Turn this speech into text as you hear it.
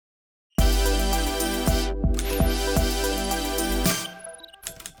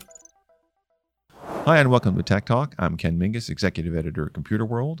Hi, and welcome to Tech Talk. I'm Ken Mingus, Executive Editor at Computer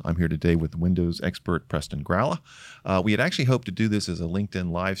World. I'm here today with Windows expert Preston Gralla. We had actually hoped to do this as a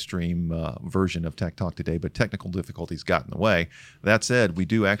LinkedIn live stream version of Tech Talk today, but technical difficulties got in the way. That said, we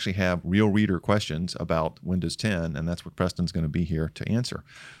do actually have real reader questions about Windows 10, and that's what Preston's going to be here to answer.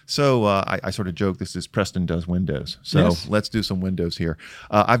 So I sort of joke this is Preston Does Windows. So Yes. Let's do some Windows here.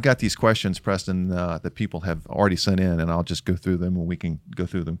 I've got these questions, Preston, that people have already sent in, and I'll just go through them, and we can go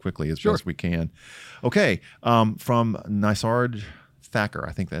through them quickly as best we can. Okay, from Nisard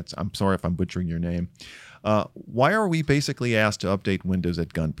Thacker, I'm sorry if I'm butchering your name. Why are we basically asked to update Windows at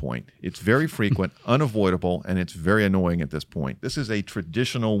gunpoint? It's very frequent, unavoidable, and it's very annoying at this point. This is a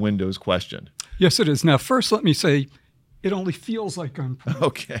traditional Windows question. Yes, it is. Now, first, let me say, it only feels like gunpoint.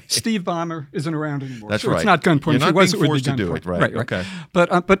 Okay. Steve Ballmer isn't around anymore. That's so right. It's not gunpoint. You're not If he was, being it would forced be to do gunpoint. it, right? Okay.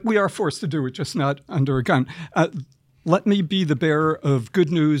 But we are forced to do it, just not under a gun. Let me be the bearer of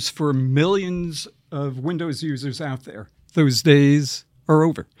good news for millions of Windows users out there. Those days are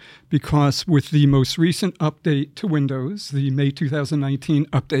over, because with the most recent update to Windows, the May 2019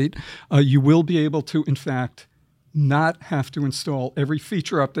 update, you will be able to, in fact, not have to install every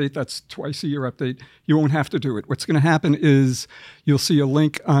feature update. That's twice a year update. You won't have to do it. What's going to happen is you'll see a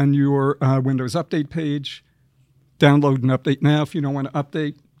link on your Windows update page. Download and update now. If you don't want to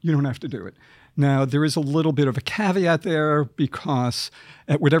update, you don't have to do it. Now, there is a little bit of a caveat there, because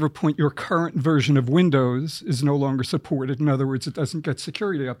at whatever point your current version of Windows is no longer supported, in other words, it doesn't get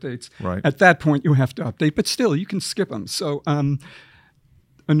security updates, Right. At that point you have to update. But still, you can skip them. So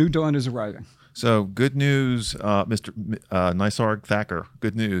a new dawn is arriving. So good news, Mr. Nisard Thacker.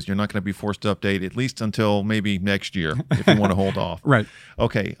 Good news. You're not going to be forced to update, at least until maybe next year, if you want to hold off. Right.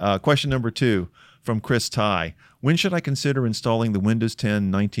 Okay. Question number 2 from Chris Ty. When should I consider installing the Windows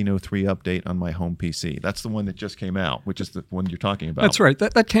 10 1903 update on my home PC? That's the one that just came out, which is the one you're talking about. That's right.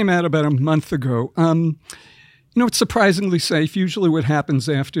 That came out about a month ago. It's surprisingly safe. Usually what happens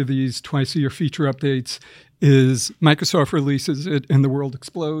after these twice-a-year feature updates is Microsoft releases it and the world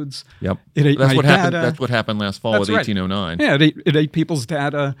explodes. Yep. It ate That's my what data. happened. That's what happened last fall That's with right. 1809. Yeah, it ate people's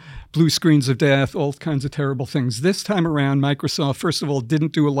data, blue screens of death, all kinds of terrible things. This time around, Microsoft, first of all,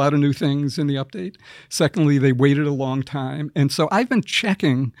 didn't do a lot of new things in the update. Secondly, they waited a long time. And so I've been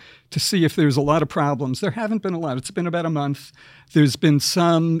checking to see if there's a lot of problems. There haven't been a lot. It's been about a month. There's been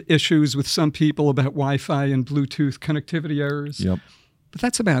some issues with some people about Wi-Fi and Bluetooth connectivity errors. Yep. But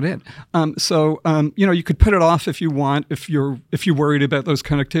that's about it. You could put it off if you want, if you're worried about those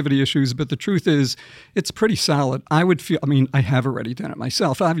connectivity issues. But the truth is, it's pretty solid. I have already done it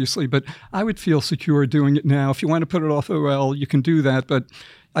myself, obviously, but I would feel secure doing it now. If you want to put it off OL, you can do that. But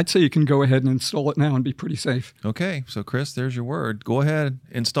I'd say you can go ahead and install it now and be pretty safe. Okay. So, Chris, there's your word. Go ahead,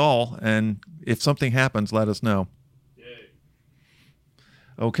 install, and if something happens, let us know.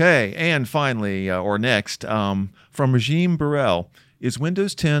 Okay. And finally, or next, from Regime Burrell. Is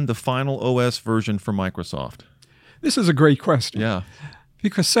Windows 10 the final OS version for Microsoft? This is a great question. Yeah.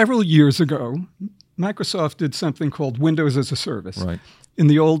 Because several years ago, Microsoft did something called Windows as a Service. Right. In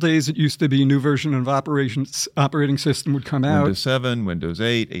the old days, it used to be a new version of operating system would come out. Windows 7, Windows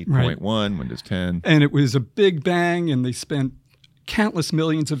 8, 8.1, Windows 10. And it was a big bang, and they spent countless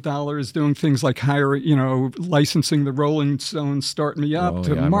millions of dollars doing things like licensing the Rolling Stones Start Me Up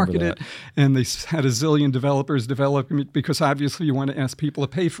to market it. And they had a zillion developers developing it, because obviously you want to ask people to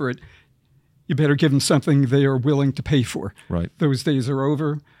pay for it. You better give them something they are willing to pay for. Right. Those days are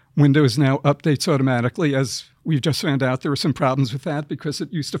over. Windows now updates automatically. As we've just found out, there were some problems with that because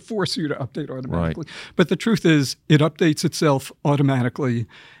it used to force you to update automatically. Right. But the truth is, it updates itself automatically.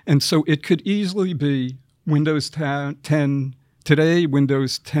 And so it could easily be Windows 10 today,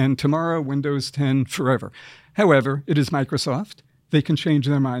 Windows 10 tomorrow, Windows 10 forever. However, it is Microsoft. They can change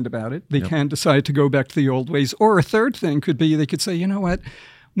their mind about it. They can decide to go back to the old ways. Or a third thing could be they could say, you know what?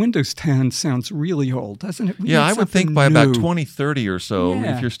 Windows 10 sounds really old, doesn't it? I would think by about 2030 or so,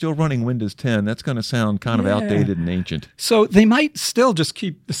 Yeah. if you're still running Windows 10, that's going to sound kind of outdated and ancient. So they might still just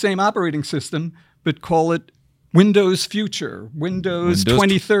keep the same operating system, but call it Windows Future, Windows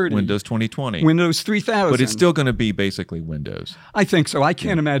 2030, Windows 2020, Windows 3000. But it's still going to be basically Windows. I think so. I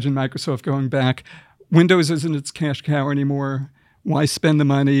can't imagine Microsoft going back. Windows isn't its cash cow anymore. Why spend the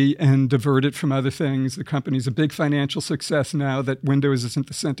money and divert it from other things? The company's a big financial success now that Windows isn't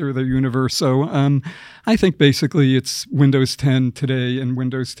the center of their universe. So I think basically it's Windows 10 today and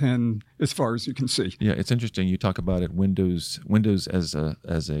Windows 10 as far as you can see. Yeah, it's interesting. You talk about it Windows as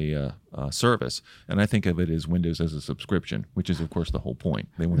a service, and I think of it as Windows as a subscription, which is of course the whole point.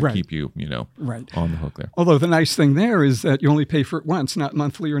 They want to keep you, on the hook there. Although the nice thing there is that you only pay for it once, not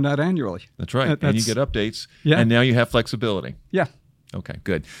monthly or not annually. That's right, and you get updates, Yeah. and now you have flexibility. Yeah. Okay,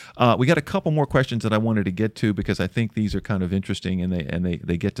 good. We got a couple more questions that I wanted to get to because I think these are kind of interesting and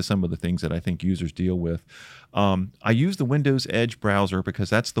they get to some of the things that I think users deal with. I use the Windows Edge browser because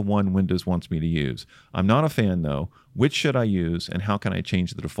that's the one Windows wants me to use. I'm not a fan though. Which should I use and how can I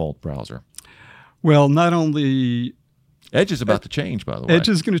change the default browser? Well, not only... Edge is about to change, by the way. Edge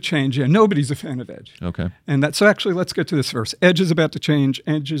is going to change. Yeah, nobody's a fan of Edge. Okay. And so actually, let's get to this first. Edge is about to change.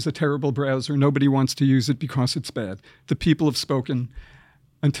 Edge is a terrible browser. Nobody wants to use it because it's bad. The people have spoken.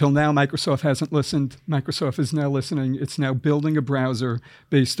 Until now, Microsoft hasn't listened. Microsoft is now listening. It's now building a browser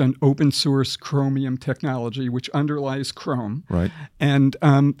based on open source Chromium technology, which underlies Chrome. Right. And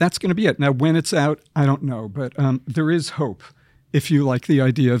that's going to be it. Now, when it's out, I don't know. But there is hope if you like the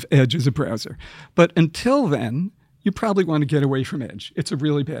idea of Edge as a browser. But until then, you probably want to get away from Edge. It's a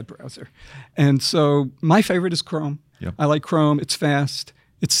really bad browser. And so my favorite is Chrome. Yep. I like Chrome. It's fast.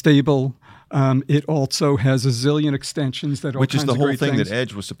 It's stable. It also has a zillion extensions that all Which is kinds the of whole great thing things. that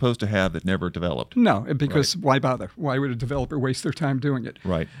Edge was supposed to have that never developed. No, because why bother? Why would a developer waste their time doing it?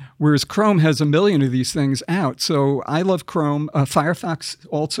 Right. Whereas Chrome has a million of these things out. So I love Chrome. Firefox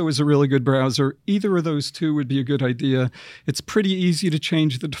also is a really good browser. Either of those two would be a good idea. It's pretty easy to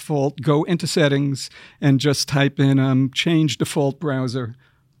change the default. Go into settings and just type in change default browser.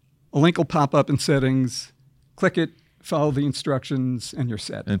 A link will pop up in settings. Click it, follow the instructions, and you're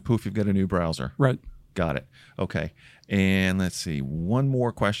set. And poof, you've got a new browser. Right. Got it. Okay. And let's see, one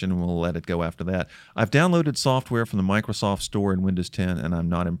more question and we'll let it go after that. I've downloaded software from the Microsoft Store in Windows 10 and I'm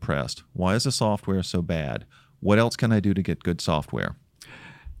not impressed. Why is the software so bad? What else can I do to get good software?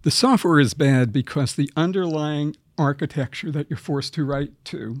 The software is bad because the underlying architecture that you're forced to write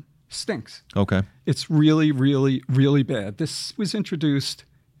to stinks. Okay. It's really, really, really bad. This was introduced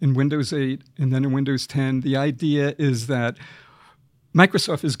in Windows 8 and then in Windows 10. The idea is that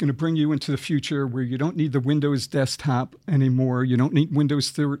Microsoft is going to bring you into the future where you don't need the Windows desktop anymore. You don't need Windows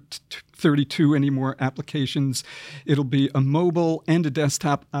 32 anymore applications. It'll be a mobile and a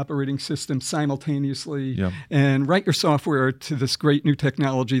desktop operating system simultaneously. Yep. And write your software to this great new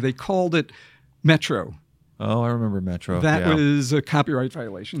technology. They called it Metro. Oh, I remember Metro. That was a copyright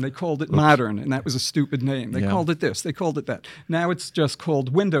violation. They called it Modern, and that was a stupid name. They called it this. They called it that. Now it's just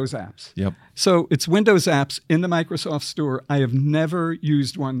called Windows Apps. Yep. So it's Windows Apps in the Microsoft Store. I have never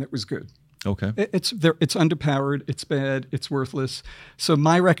used one that was good. Okay. It's underpowered. It's bad. It's worthless. So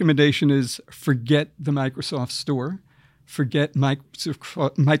my recommendation is forget the Microsoft Store. Forget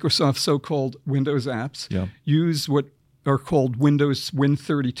Microsoft's so-called Windows Apps. Yep. Use what are called Windows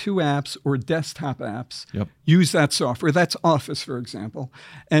Win32 apps or desktop apps. Yep. Use that software. That's Office, for example.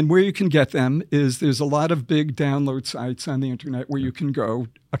 And where you can get them is there's a lot of big download sites on the internet where you can go.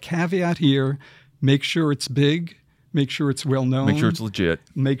 A caveat here, make sure it's big. Make sure it's well known. Make sure it's legit.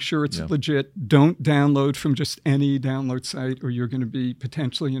 Make sure it's legit. Don't download from just any download site or you're going to be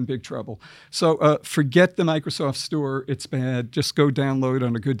potentially in big trouble. So forget the Microsoft Store. It's bad. Just go download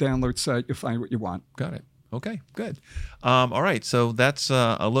on a good download site. You'll find what you want. Got it. Okay, good. All right, so that's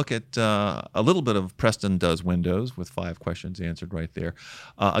a look at a little bit of Preston Does Windows with 5 questions answered right there.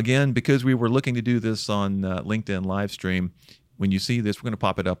 Again, because we were looking to do this on LinkedIn live stream, when you see this, we're going to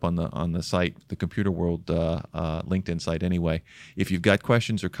pop it up on the site, the Computer World LinkedIn site anyway. If you've got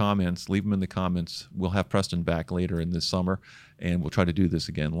questions or comments, leave them in the comments. We'll have Preston back later in this summer, and we'll try to do this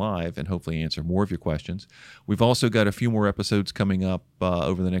again live and hopefully answer more of your questions. We've also got a few more episodes coming up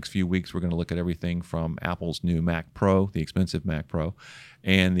over the next few weeks. We're going to look at everything from Apple's new Mac Pro, the expensive Mac Pro,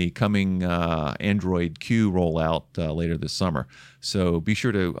 and the coming Android Q rollout later this summer. So be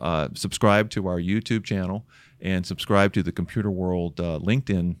sure to subscribe to our YouTube channel and subscribe to the Computer World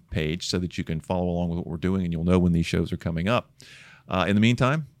LinkedIn page so that you can follow along with what we're doing and you'll know when these shows are coming up. In the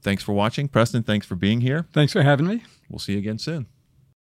meantime, thanks for watching. Preston, thanks for being here. Thanks for having me. We'll see you again soon.